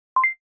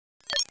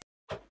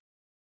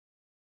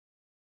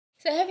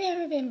So have you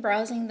ever been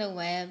browsing the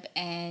web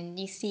and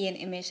you see an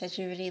image that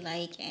you really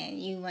like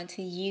and you want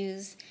to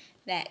use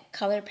that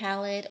color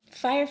palette?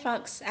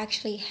 Firefox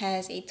actually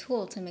has a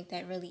tool to make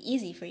that really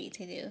easy for you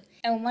to do.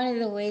 And one of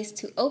the ways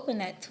to open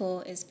that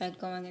tool is by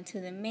going into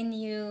the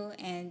menu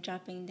and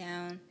dropping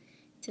down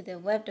to the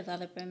web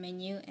developer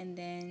menu and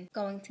then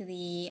going to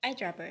the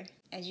eyedropper.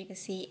 As you can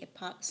see, it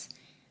pops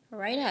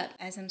right up.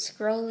 As I'm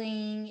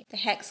scrolling, the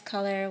hex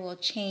color will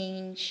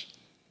change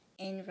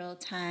in real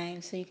time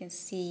so you can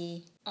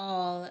see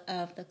all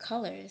of the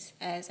colors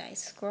as I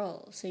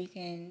scroll. So you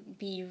can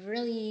be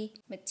really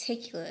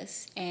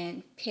meticulous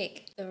and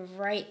pick the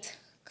right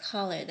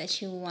color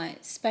that you want,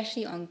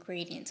 especially on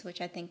gradients, which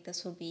I think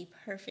this will be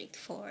perfect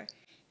for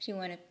if you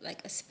want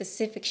like a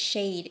specific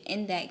shade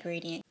in that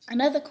gradient.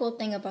 Another cool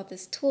thing about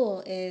this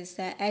tool is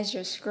that as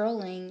you're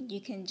scrolling,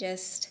 you can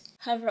just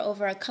hover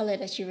over a color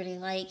that you really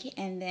like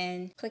and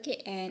then click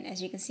it, and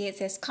as you can see it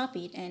says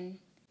copied, and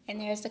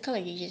there's the color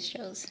you just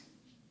chose.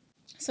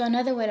 So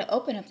another way to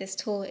open up this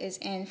tool is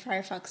in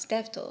Firefox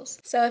Dev Tools.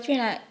 So if you're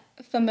not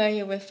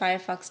familiar with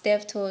Firefox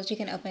Dev Tools, you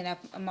can open it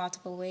up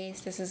multiple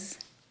ways. This is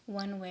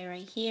one way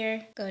right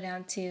here. Go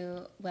down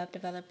to Web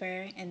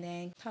Developer and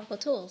then Toggle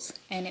Tools,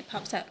 and it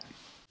pops up.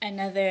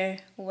 Another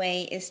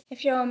way is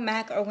if you're on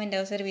Mac or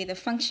Windows, it'll be the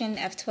Function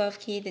F12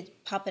 key to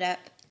pop it up,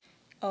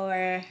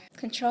 or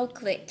Control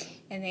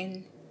click and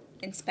then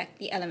inspect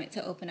the element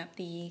to open up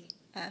the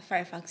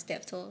Firefox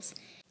Dev Tools.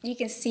 You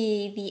can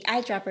see the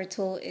eyedropper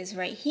tool is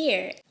right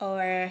here,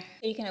 or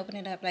you can open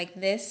it up like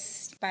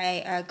this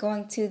by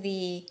going to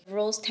the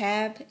Rules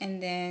tab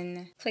and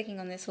then clicking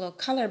on this little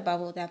color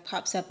bubble that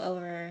pops up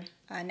over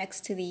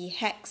next to the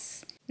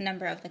hex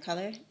number of the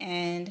color,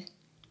 and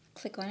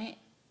click on it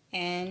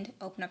and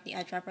open up the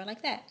eyedropper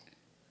like that.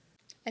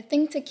 A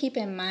thing to keep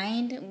in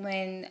mind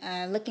when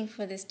looking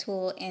for this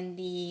tool in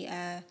the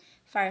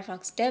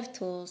Firefox Dev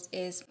Tools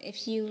is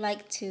if you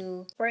like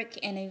to work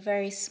in a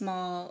very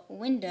small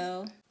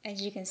window,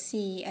 as you can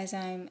see, as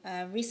I'm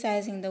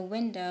resizing the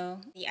window,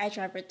 the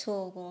eyedropper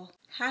tool will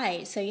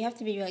hide, so you have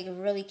to be like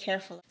really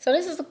careful. So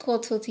this is a cool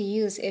tool to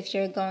use if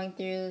you're going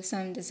through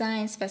some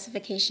design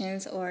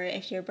specifications, or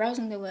if you're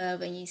browsing the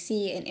web and you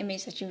see an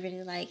image that you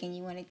really like and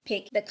you want to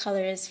pick the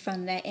colors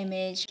from that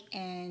image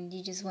and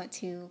you just want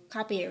to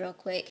copy it real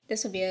quick.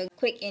 This will be a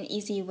quick and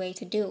easy way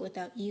to do it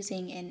without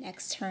using an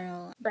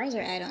external browser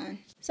add-on.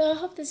 So I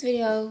hope this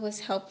video was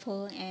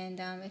helpful,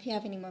 and if you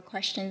have any more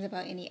questions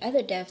about any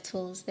other dev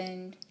tools,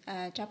 then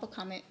drop a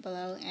comment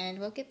below and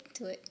we'll get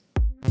to it.